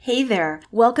Hey there,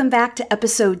 welcome back to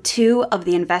episode 2 of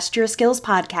the Invest Your Skills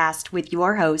podcast with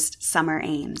your host, Summer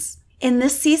Ames. In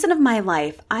this season of my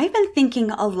life, I've been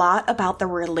thinking a lot about the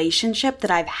relationship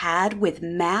that I've had with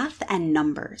math and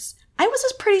numbers. I was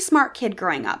a pretty smart kid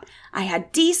growing up. I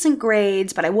had decent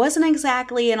grades, but I wasn't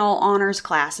exactly in all honors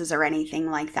classes or anything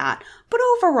like that. But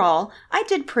overall, I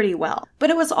did pretty well.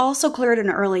 But it was also clear at an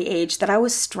early age that I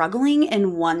was struggling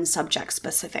in one subject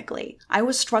specifically. I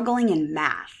was struggling in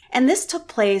math. And this took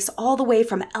place all the way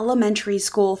from elementary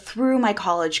school through my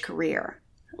college career.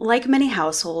 Like many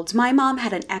households, my mom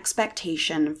had an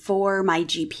expectation for my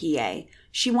GPA.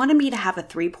 She wanted me to have a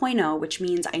 3.0, which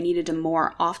means I needed to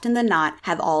more often than not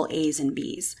have all A's and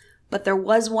B's. But there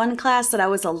was one class that I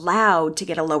was allowed to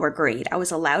get a lower grade. I was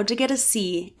allowed to get a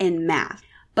C in math.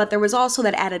 But there was also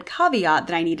that added caveat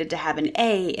that I needed to have an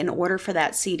A in order for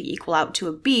that C to equal out to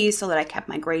a B so that I kept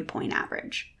my grade point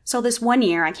average. So this one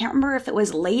year, I can't remember if it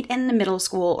was late in the middle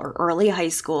school or early high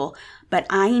school, but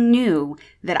I knew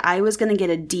that I was going to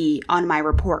get a D on my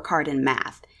report card in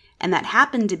math. And that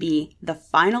happened to be the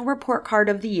final report card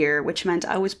of the year, which meant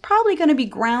I was probably going to be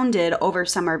grounded over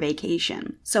summer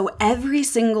vacation. So every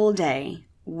single day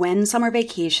when summer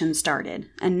vacation started,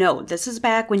 and no, this is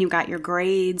back when you got your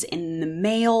grades in the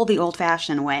mail the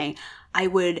old-fashioned way, I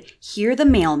would hear the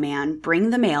mailman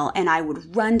bring the mail and I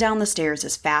would run down the stairs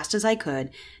as fast as I could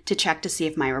to check to see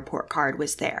if my report card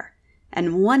was there.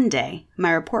 And one day,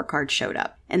 my report card showed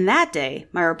up. And that day,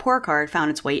 my report card found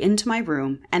its way into my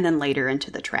room and then later into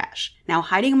the trash. Now,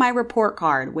 hiding my report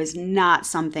card was not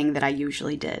something that I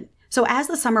usually did. So as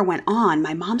the summer went on,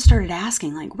 my mom started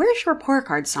asking, where's your report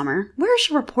card, Summer? Where's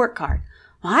your report card?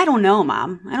 Well, I don't know,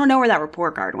 Mom. I don't know where that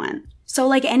report card went. So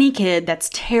like any kid that's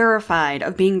terrified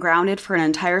of being grounded for an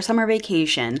entire summer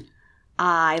vacation,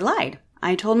 I lied.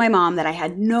 I told my mom that I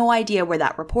had no idea where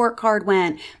that report card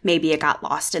went. Maybe it got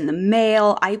lost in the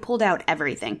mail. I pulled out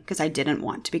everything because I didn't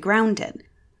want to be grounded.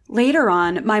 Later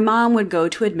on, my mom would go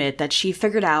to admit that she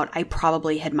figured out I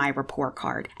probably hid my report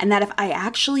card, and that if I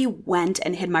actually went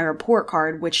and hid my report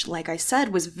card, which, like I said,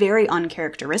 was very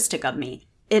uncharacteristic of me,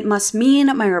 it must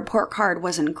mean my report card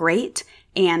wasn't great,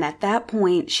 and at that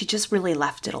point, she just really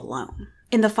left it alone.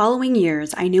 In the following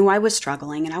years, I knew I was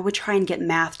struggling and I would try and get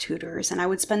math tutors and I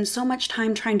would spend so much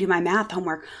time trying to do my math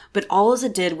homework, but all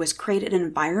it did was create an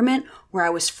environment where I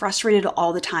was frustrated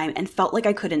all the time and felt like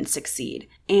I couldn't succeed.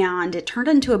 And it turned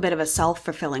into a bit of a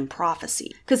self-fulfilling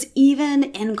prophecy. Because even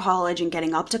in college and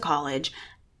getting up to college,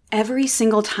 every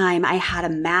single time I had a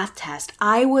math test,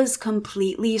 I was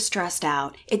completely stressed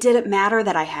out. It didn't matter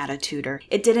that I had a tutor.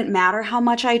 It didn't matter how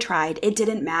much I tried. It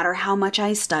didn't matter how much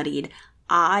I studied.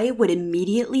 I would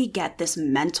immediately get this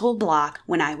mental block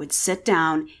when I would sit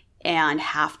down and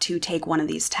have to take one of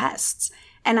these tests.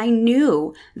 And I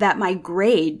knew that my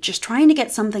grade, just trying to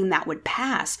get something that would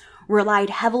pass, relied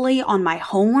heavily on my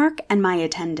homework and my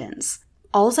attendance.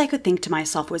 All I could think to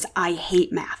myself was, I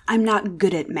hate math. I'm not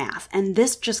good at math. And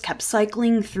this just kept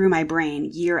cycling through my brain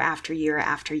year after year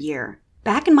after year.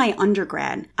 Back in my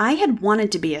undergrad, I had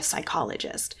wanted to be a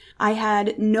psychologist. I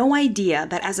had no idea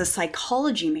that as a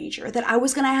psychology major that I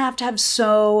was going to have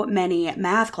so many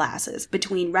math classes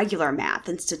between regular math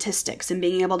and statistics and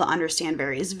being able to understand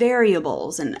various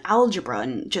variables and algebra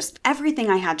and just everything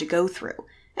I had to go through.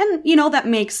 And, that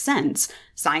makes sense.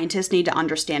 Scientists need to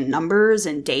understand numbers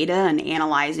and data and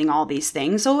analyzing all these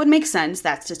things, so it makes sense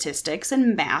that statistics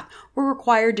and math were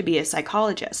required to be a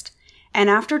psychologist. And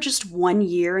after just 1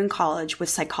 year in college with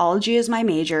psychology as my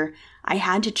major, I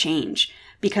had to change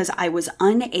because I was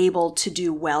unable to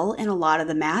do well in a lot of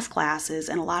the math classes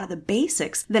and a lot of the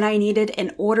basics that I needed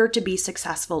in order to be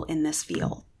successful in this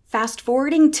field. Fast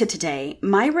forwarding to today,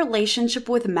 my relationship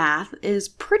with math is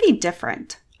pretty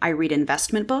different. I read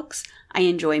investment books. I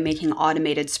enjoy making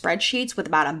automated spreadsheets with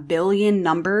about 1 billion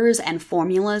numbers and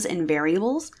formulas and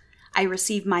variables. I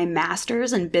received my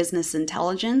master's in business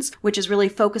intelligence, which is really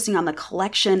focusing on the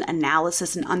collection,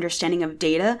 analysis, and understanding of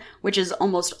data, which is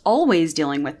almost always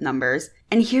dealing with numbers.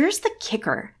 And here's the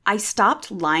kicker. I stopped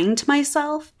lying to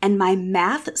myself and my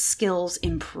math skills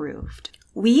improved.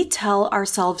 We tell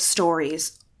ourselves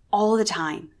stories all the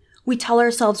time. We tell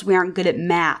ourselves we aren't good at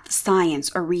math, science,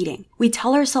 or reading. We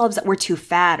tell ourselves that we're too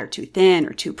fat or too thin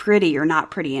or too pretty or not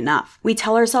pretty enough. We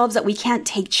tell ourselves that we can't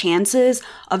take chances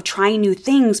of trying new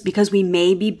things because we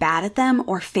may be bad at them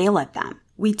or fail at them.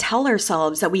 We tell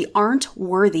ourselves that we aren't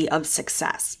worthy of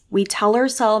success. We tell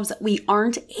ourselves that we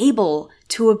aren't able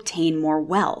to obtain more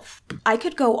wealth. I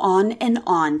could go on and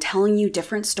on telling you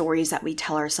different stories that we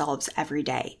tell ourselves every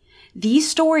day.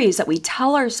 These stories that we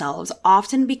tell ourselves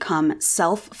often become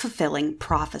self-fulfilling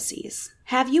prophecies.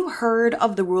 Have you heard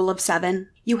of the rule of 7?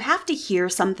 You have to hear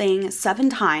something 7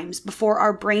 times before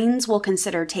our brains will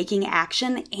consider taking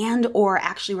action and or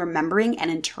actually remembering and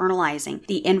internalizing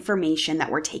the information that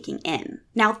we're taking in.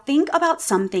 Now think about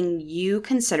something you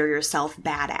consider yourself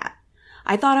bad at.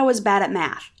 I thought I was bad at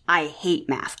math. I hate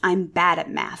math. I'm bad at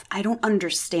math. I don't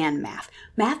understand math.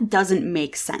 Math doesn't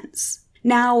make sense.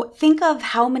 Now, think of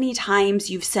how many times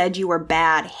you've said you were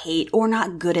bad, hate, or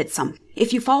not good at something.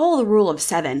 If you follow the rule of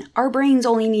 7, our brains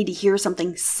only need to hear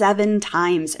something 7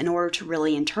 times in order to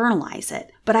really internalize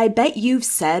it. But I bet you've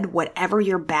said whatever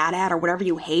you're bad at or whatever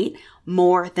you hate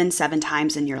more than 7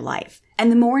 times in your life.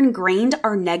 And the more ingrained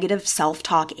our negative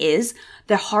self-talk is,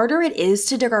 the harder it is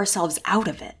to dig ourselves out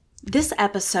of it. This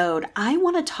episode, I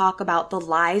want to talk about the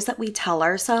lies that we tell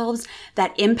ourselves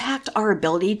that impact our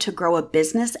ability to grow a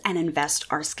business and invest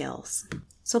our skills.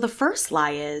 So the first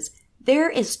lie is, there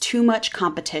is too much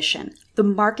competition. The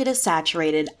market is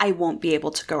saturated. I won't be able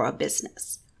to grow a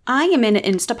business. I am in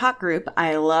an Instapot group.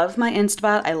 I love my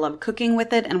Instapot. I love cooking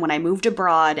with it. And when I moved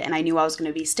abroad and I knew I was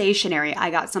going to be stationary, I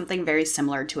got something very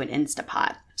similar to an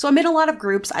Instapot. So I'm in a lot of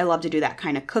groups. I love to do that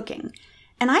kind of cooking.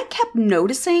 And I kept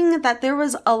noticing that there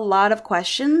was a lot of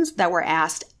questions that were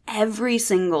asked every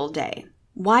single day.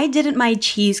 Why didn't my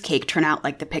cheesecake turn out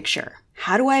like the picture?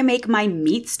 How do I make my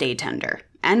meat stay tender?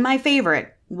 And my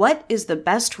favorite, what is the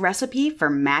best recipe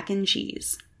for mac and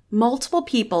cheese? Multiple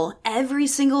people every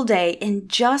single day in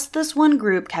just this one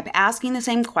group kept asking the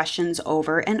same questions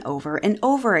over and over and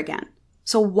over again.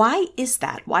 So why is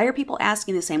that? Why are people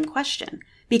asking the same question?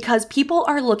 Because people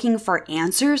are looking for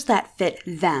answers that fit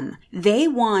them. They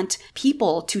want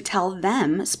people to tell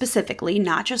them specifically,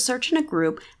 not just search in a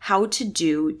group, how to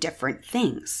do different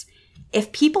things.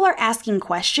 If people are asking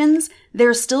questions,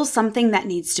 there's still something that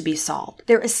needs to be solved.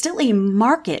 There is still a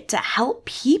market to help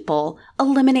people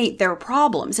eliminate their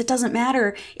problems. It doesn't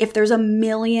matter if there's a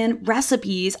million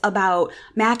recipes about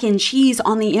mac and cheese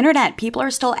on the internet. People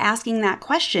are still asking that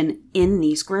question in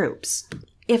these groups.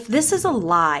 If this is a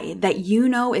lie that you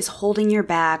know is holding you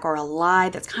back, or a lie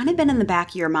that's kind of been in the back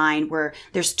of your mind where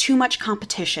there's too much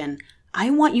competition, I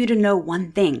want you to know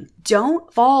one thing.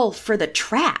 Don't fall for the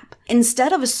trap.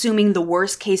 Instead of assuming the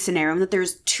worst case scenario that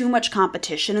there's too much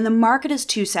competition and the market is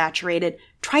too saturated,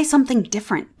 try something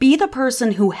different. Be the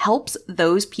person who helps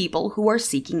those people who are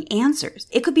seeking answers.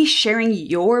 It could be sharing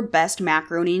your best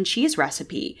macaroni and cheese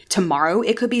recipe. Tomorrow,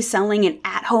 it could be selling an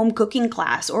at-home cooking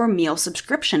class or a meal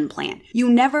subscription plan. You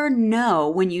never know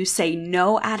when you say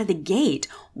no out of the gate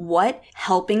what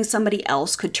helping somebody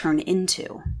else could turn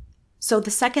into. So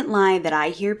the second lie that I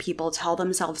hear people tell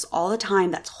themselves all the time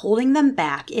that's holding them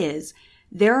back is,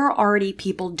 there are already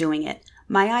people doing it.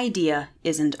 My idea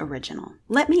isn't original.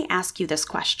 Let me ask you this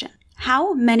question.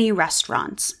 How many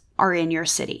restaurants are in your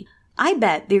city? I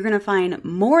bet that you're going to find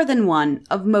more than one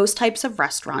of most types of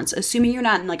restaurants, assuming you're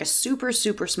not in like a super,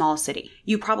 super small city.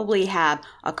 You probably have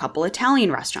a couple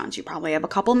Italian restaurants. You probably have a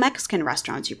couple Mexican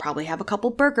restaurants. You probably have a couple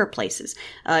burger places.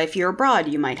 If you're abroad,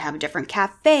 you might have different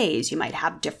cafes. You might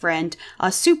have different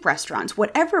soup restaurants.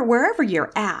 Wherever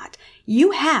you're at,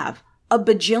 you have a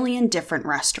bajillion different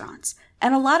restaurants.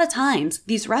 And a lot of times,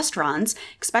 these restaurants,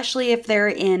 especially if they're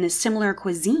in similar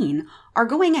cuisine, are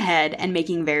going ahead and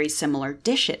making very similar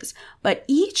dishes. But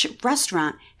each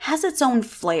restaurant has its own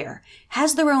flair,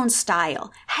 has their own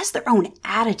style, has their own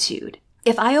attitude.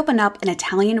 If I open up an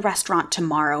Italian restaurant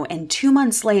tomorrow and 2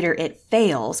 months later it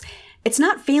fails, it's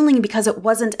not failing because it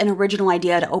wasn't an original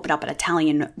idea to open up an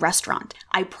Italian restaurant.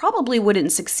 I probably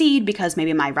wouldn't succeed because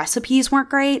maybe my recipes weren't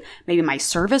great, maybe my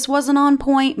service wasn't on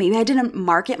point, maybe I didn't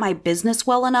market my business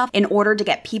well enough in order to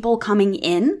get people coming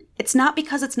in. It's not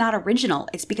because it's not original,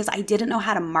 it's because I didn't know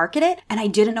how to market it and I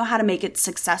didn't know how to make it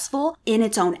successful in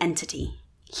its own entity.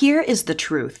 Here is the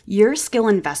truth. Your skill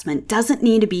investment doesn't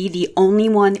need to be the only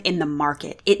one in the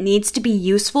market. It needs to be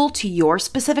useful to your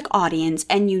specific audience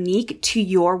and unique to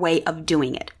your way of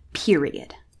doing it,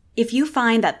 period. If you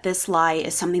find that this lie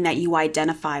is something that you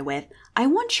identify with, I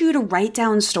want you to write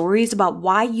down stories about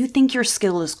why you think your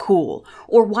skill is cool,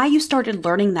 or why you started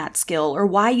learning that skill, or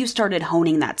why you started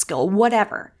honing that skill,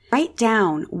 whatever. Write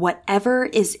down whatever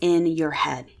is in your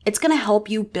head. It's going to help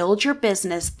you build your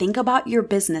business, think about your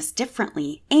business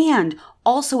differently, and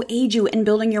also aid you in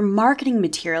building your marketing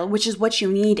material, which is what you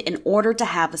need in order to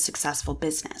have a successful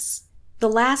business. The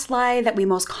last lie that we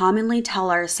most commonly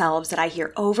tell ourselves that I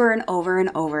hear over and over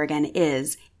and over again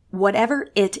is, whatever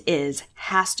it is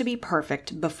has to be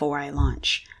perfect before I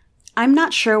launch. I'm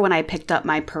not sure when I picked up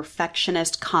my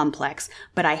perfectionist complex,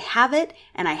 but I have it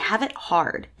and I have it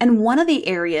hard. And one of the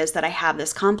areas that I have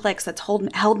this complex that's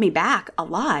held me back a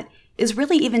lot is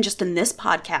really even just in this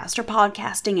podcast or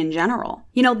podcasting in general.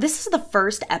 This is the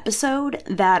first episode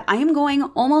that I am going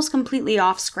almost completely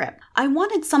off script. I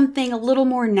wanted something a little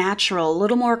more natural, a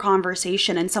little more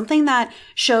conversation, and something that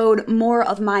showed more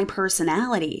of my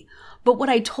personality. But what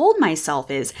I told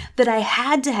myself is that I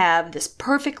had to have this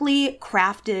perfectly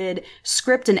crafted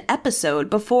script and episode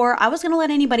before I was going to let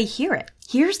anybody hear it.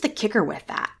 Here's the kicker with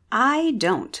that. I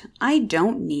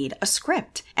don't need a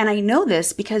script. And I know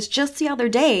this because just the other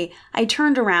day, I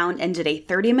turned around and did a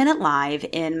 30-minute live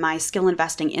in my Skill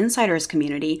Investing Insiders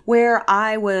community where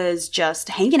I was just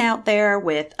hanging out there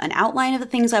with an outline of the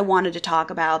things I wanted to talk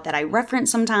about that I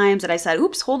reference sometimes, that I said,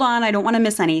 oops, hold on, I don't want to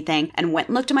miss anything, and went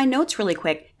and looked at my notes really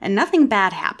quick, and nothing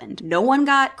bad happened. No one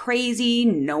got crazy,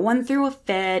 no one threw a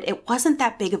fit, it wasn't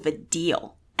that big of a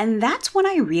deal. And that's when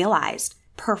I realized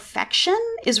perfection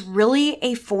is really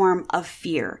a form of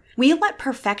fear. We let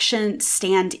perfection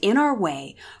stand in our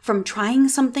way from trying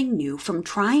something new, from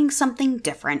trying something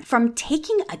different, from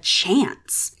taking a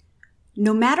chance.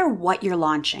 No matter what you're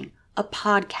launching, a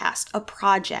podcast, a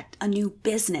project, a new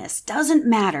business, doesn't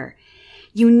matter.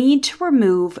 You need to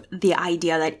remove the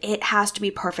idea that it has to be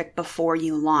perfect before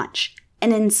you launch.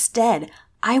 And instead,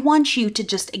 I want you to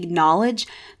just acknowledge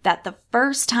that the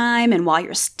first time and while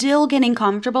you're still getting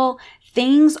comfortable,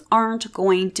 things aren't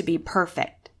going to be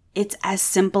perfect. It's as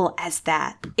simple as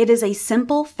that. It is a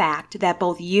simple fact that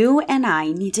both you and I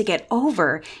need to get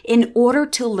over in order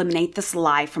to eliminate this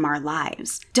lie from our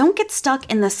lives. Don't get stuck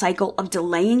in the cycle of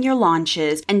delaying your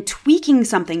launches and tweaking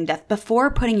something before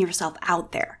putting yourself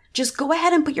out there. Just go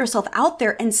ahead and put yourself out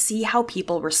there and see how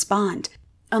people respond.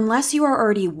 Unless you are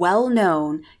already well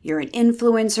known, you're an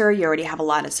influencer, you already have a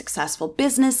lot of successful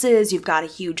businesses, you've got a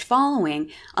huge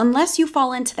following, unless you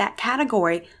fall into that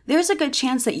category, there's a good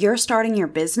chance that you're starting your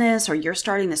business or you're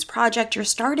starting this project, you're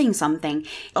starting something.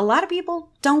 A lot of people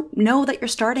don't know that you're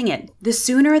starting it. The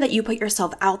sooner that you put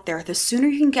yourself out there, the sooner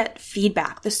you can get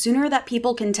feedback, the sooner that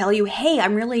people can tell you, hey,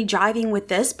 I'm really jiving with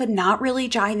this, but not really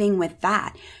jiving with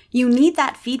that. You need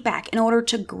that feedback in order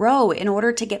to grow, in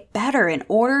order to get better, in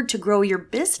order to grow your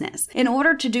business, in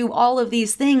order to do all of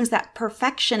these things that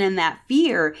perfection and that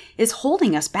fear is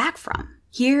holding us back from.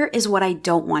 Here is what I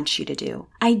don't want you to do.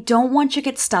 I don't want you to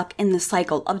get stuck in the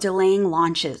cycle of delaying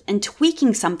launches and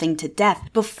tweaking something to death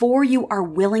before you are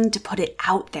willing to put it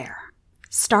out there.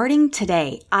 Starting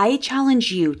today, I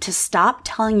challenge you to stop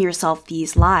telling yourself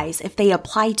these lies if they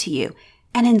apply to you.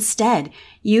 And instead,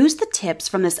 use the tips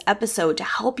from this episode to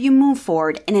help you move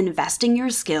forward in investing your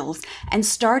skills and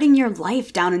starting your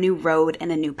life down a new road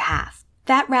and a new path.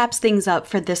 That wraps things up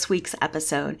for this week's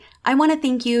episode. I want to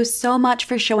thank you so much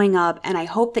for showing up, and I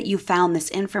hope that you found this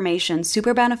information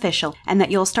super beneficial and that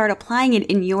you'll start applying it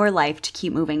in your life to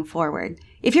keep moving forward.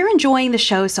 If you're enjoying the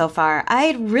show so far,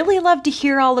 I'd really love to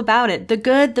hear all about it, the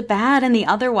good, the bad, and the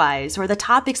otherwise, or the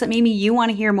topics that maybe you want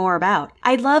to hear more about.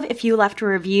 I'd love if you left a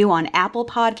review on Apple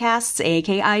Podcasts,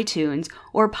 aka iTunes,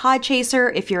 or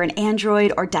Podchaser if you're an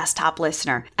Android or desktop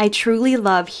listener. I truly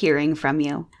love hearing from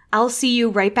you. I'll see you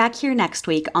right back here next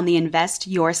week on the Invest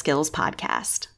Your Skills podcast.